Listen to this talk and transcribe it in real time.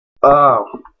Uh,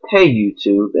 hey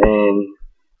YouTube, and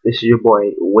this is your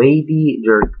boy Wavy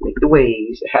Jerk. Make the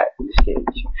waves. Just kidding.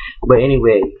 But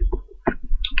anyway,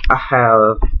 I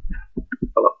have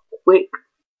a quick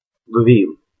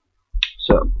review.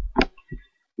 So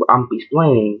I'm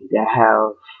explaining that I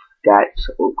have got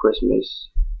for Christmas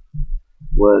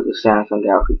was the Samsung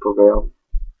Galaxy Prevail.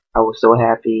 I was so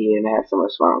happy and I had so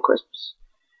much fun on Christmas,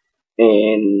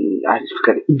 and I just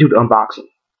got to do the unboxing.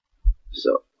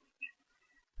 So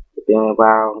it's been a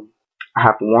while. I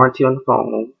have warranty on the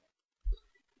phone,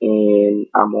 and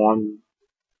I'm on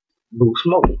Boost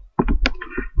Mobile,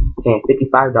 paying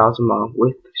 $55 a month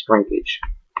with shrinkage.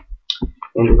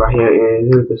 And right here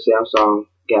is the Samsung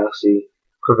Galaxy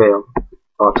Prevail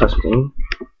touchscreen.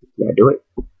 Yeah, do it.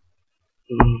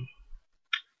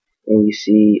 And you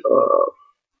see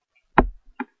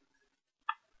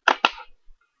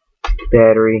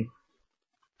battery,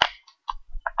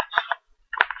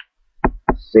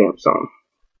 Samsung.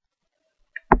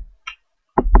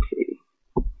 Okay.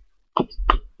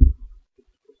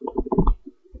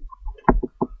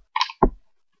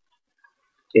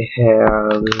 It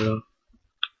has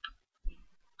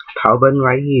power button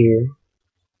right here.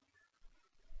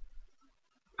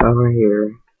 Power right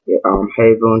here.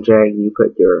 Headphone jack. You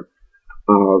put your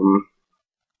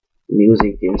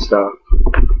music and stuff.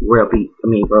 Real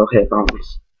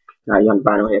headphones. Now you don't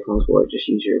buy no headphones for it. Just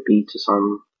use your Beats or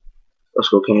some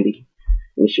school candy.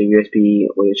 And it's your USB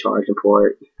or your charging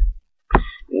port.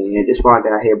 And this one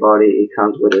that I hear about it, it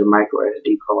comes with a micro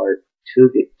SD card, 2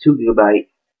 GB right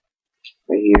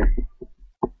here.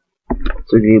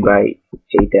 2 GB,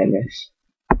 hate that mess.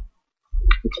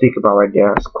 Speaker bar right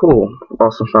there, it's cool,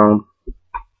 awesome phone.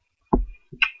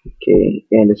 Okay,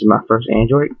 and this is my first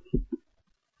Android.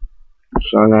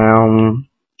 So now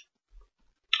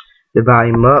the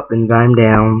volume up and volume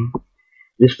down.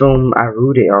 This phone I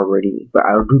rooted already, but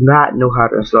I do not know how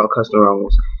to install custom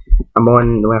ROMs.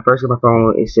 When I first got my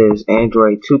phone, it says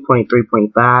Android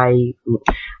 2.3.5.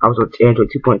 I was with Android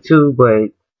 2.2,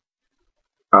 but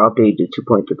I updated to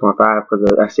 2.3.5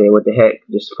 because I said, what the heck,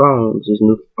 this phone is just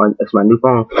new. That's my new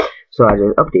phone, so I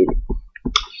just updated.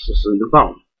 It's just a new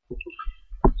phone.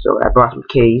 So I bought some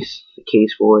case, the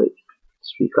case for it,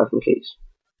 sweet custom case.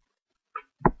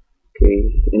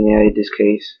 Okay, and then I did this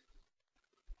case,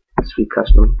 sweet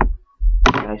custom,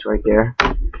 nice right there.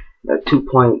 A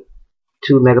 2.2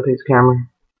 megapixel camera.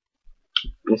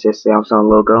 It says Samsung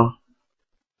logo.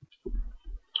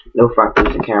 No front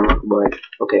facing camera, but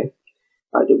okay,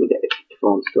 I'll do with that. The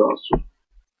phone's still awesome.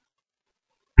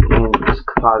 And this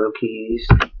composite keys,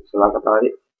 so like about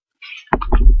it.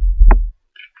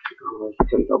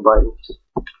 Take no buttons.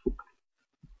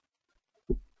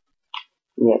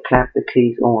 Yeah, clap the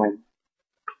keys on.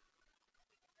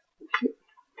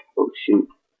 Oh shoot.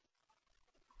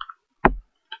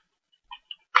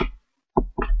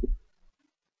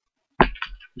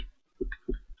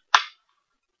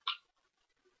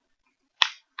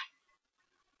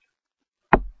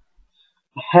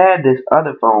 I had this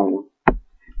other phone,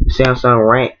 Samsung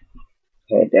Rank,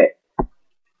 had that.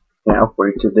 And I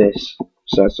upgraded to this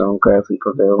Samsung Galaxy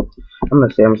Prevail. I'm a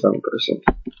Samsung person.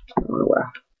 I don't know why.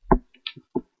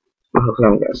 My whole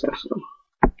family got Samsung.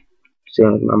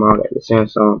 Same as my mom got the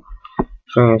Samsung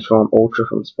Transform Ultra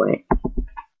from Sprint.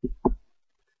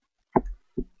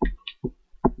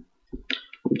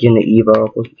 Getting the Evo,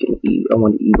 I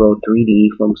want the Evo 3D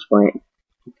from Sprint.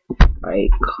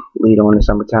 Like later on in the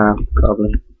summertime,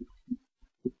 probably.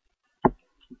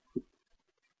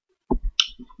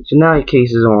 So now the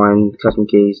case is on, custom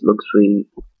case, looks sweet.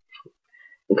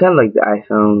 And kind of like the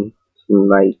iPhone from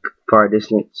like far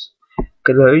distance.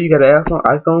 Cause you got an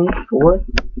iPhone for what?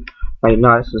 Like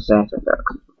no, it's a Samsung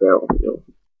Galaxy.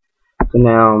 So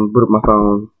now I'm boot up my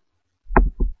phone.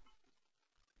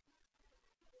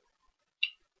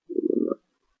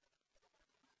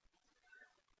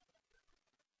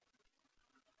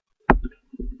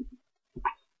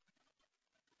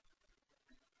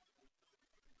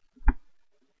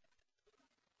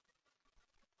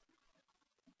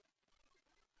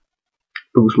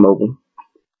 Boost Mobile.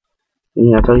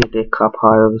 And I told you that cup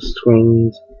part of the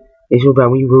screens. It's gonna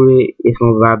when you root it, it's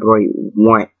gonna vibrate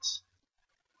once.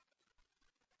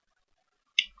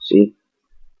 See?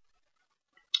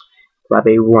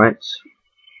 Vibrate once.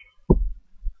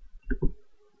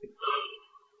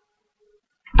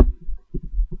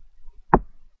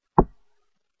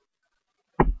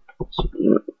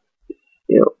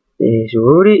 Yep. It's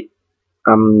rooted.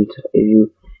 If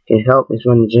you can help, it's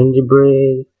running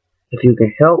gingerbread. If you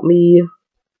can help me,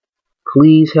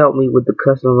 please help me with the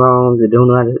custom ROMs. I don't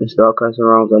know how to install custom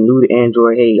ROMs. I'm new to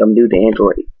Android. Hey, I'm new to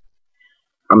Android.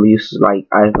 I'm used to like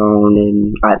iPhone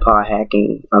and iPod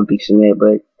hacking. I'm fixing that,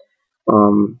 but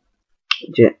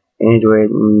Android,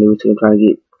 I'm new to trying to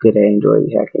get good at Android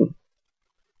hacking.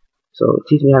 So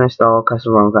teach me how to install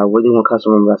custom ROMs. I really want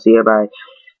custom ROMs. I see everybody.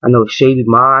 I know Shady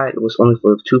Mod was only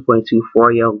for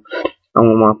 2.24, yo. I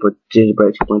want one for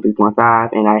Gingerbread 2.3.5,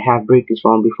 and I have break this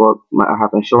phone before. I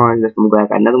have insurance. I'm glad I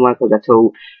got another one because I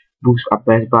told Boost at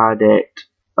Best Buy that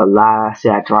a lie. I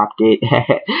said I dropped it,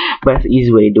 but it's the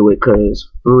easy way to do it because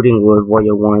rooting will avoid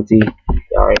your warranty.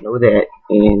 You already know that,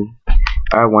 and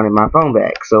I wanted my phone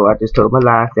back, so I just told my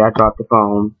lie. Said I dropped the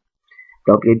phone.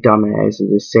 Don't be a dumbass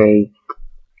and just say,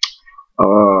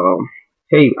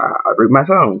 hey, I ripped my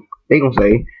phone. They gonna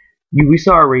say, you be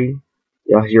sorry.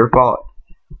 That's your fault.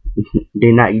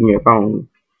 They're not even your phone.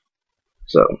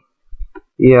 So,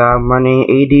 yeah, my name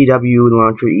ADW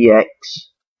Launcher EX.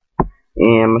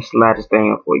 And I'm gonna slide this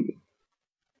thing up for you.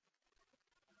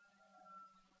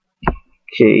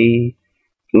 Okay.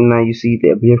 Now you see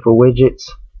the beautiful widgets.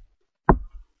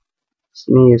 It's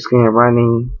me, it's kind of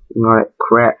running, you know, that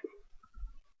crap.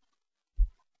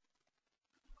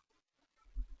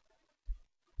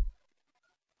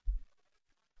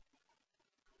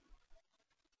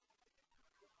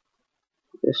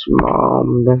 That's my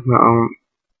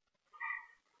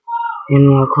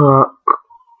in o'clock.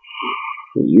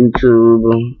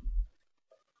 YouTube,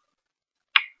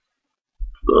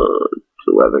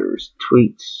 two others,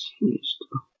 tweets.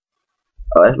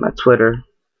 Oh, that's my Twitter.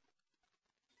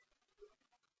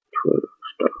 Twitter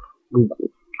stuff. Google.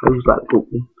 I use a lot of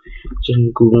Google. Just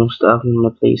Google stuff in my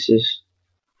places.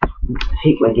 I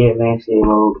hate my get landscape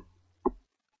mode.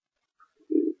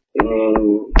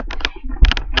 And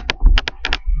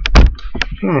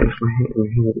yeah, it's my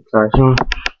head sorry.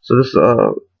 So this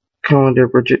calendar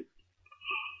budget.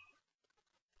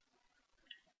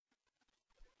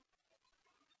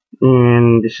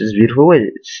 And this is beautiful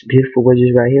widgets. Beautiful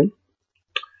widgets right here.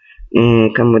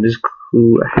 And come with this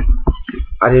cool.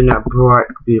 I did not brought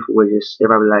beautiful widgets.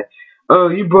 Everybody like, oh,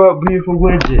 you brought beautiful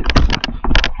widgets.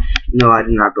 No, I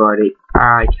did not brought it.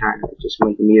 I kind of just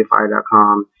went to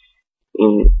Mediafire.com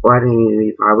and well, I didn't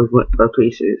even Mediafire. We went other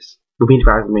places. But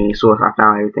Mediafire is the main source. I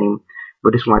found everything,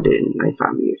 but this one I didn't. I didn't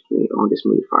find me on this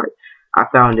Mediafire. I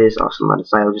found this off some other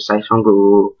site. I was just sites on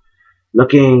Google,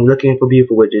 looking for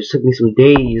beautiful widgets. It took me some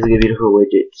days to get beautiful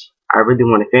widgets. I really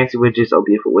wanted fancy widgets or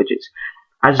beautiful widgets.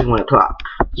 I just want a clock,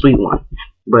 sweet one.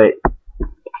 But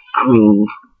I mean,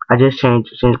 I just changed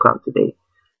the clock today.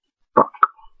 Fuck.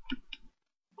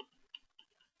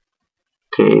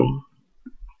 Okay.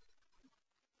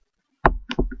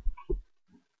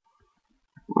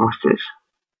 Watch this.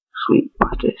 Sweet.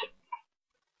 Watch this.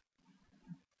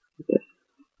 Okay.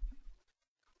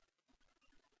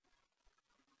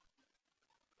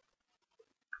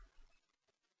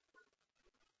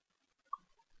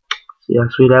 See how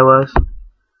sweet that was?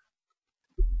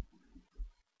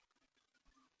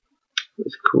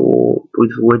 It's cool.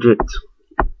 Beautiful widgets.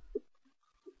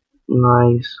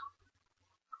 Nice.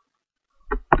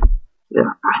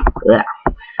 Yeah. Yeah.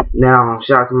 Now,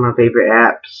 shout out to my favorite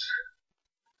apps.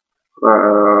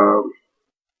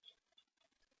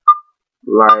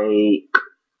 Like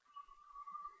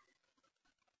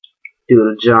Do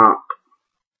the Jump.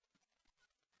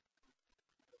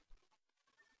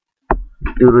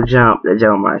 Do the Jump. That's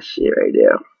on my shit right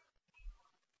there.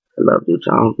 I love Do the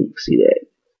Jump. You can see that.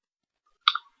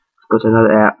 Let's go to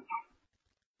another app.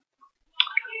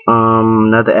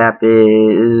 Another app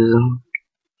is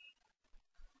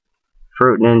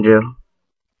Fruit Ninja.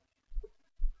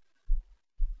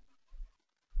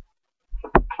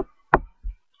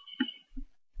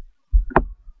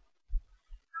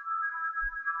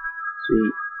 See,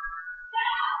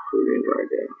 Fruit Ninja right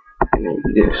there. And then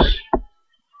this.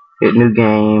 Hit new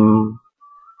game.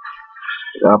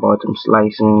 I bought some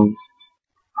slicing.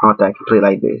 I don't think I can play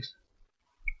like this.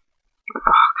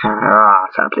 I'm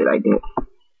trying to play like that.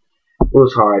 It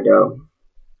was hard though.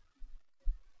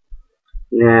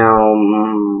 Now,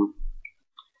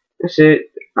 that's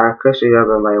it. I cuss you guys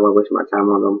are like, I waste my time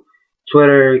on them.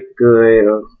 Twitter, good.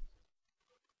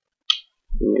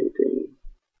 And everything.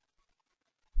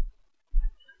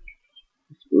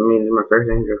 I mean, it's my first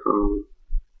Android phone.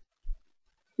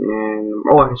 And,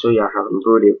 oh, I can show you how to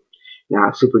improve it.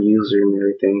 Now, super user and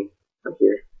everything. Right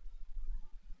here.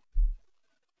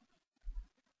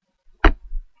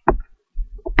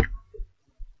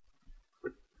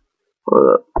 Hold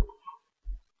up.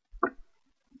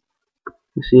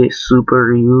 You see it?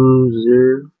 Super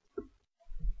user.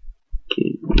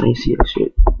 Okay, let me see that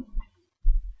shit.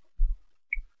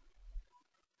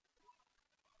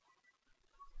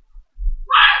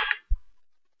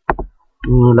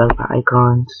 Like my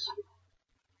icons.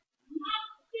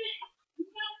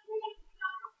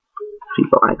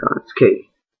 people icons. Okay.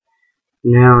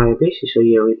 Now I basically show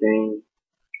you everything.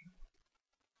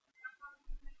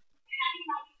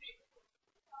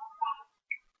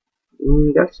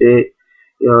 That's it.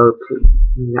 Yo,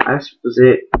 that was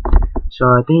it. So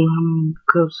I think how many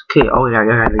clips? Okay. Oh yeah, I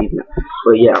gotta leave now.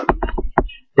 But yeah,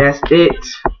 that's it.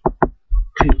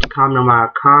 Please comment on my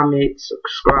comments,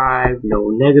 subscribe, no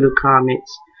negative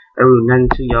comments. I do nothing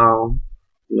to y'all.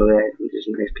 You know that I'm just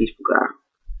a nice, peaceful guy.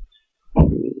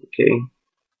 Okay.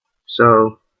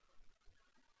 So,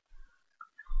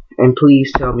 and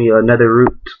please tell me another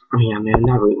route.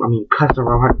 Not route. Custom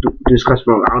route. How to do this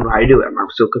custom route. I don't know how to do it. I'm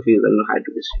so confused. I don't know how to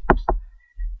do this.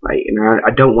 Like, and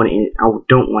I don't want to. I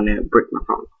don't want to break my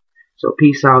phone. So,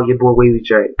 peace out, your boy Wavy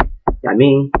J. Yeah,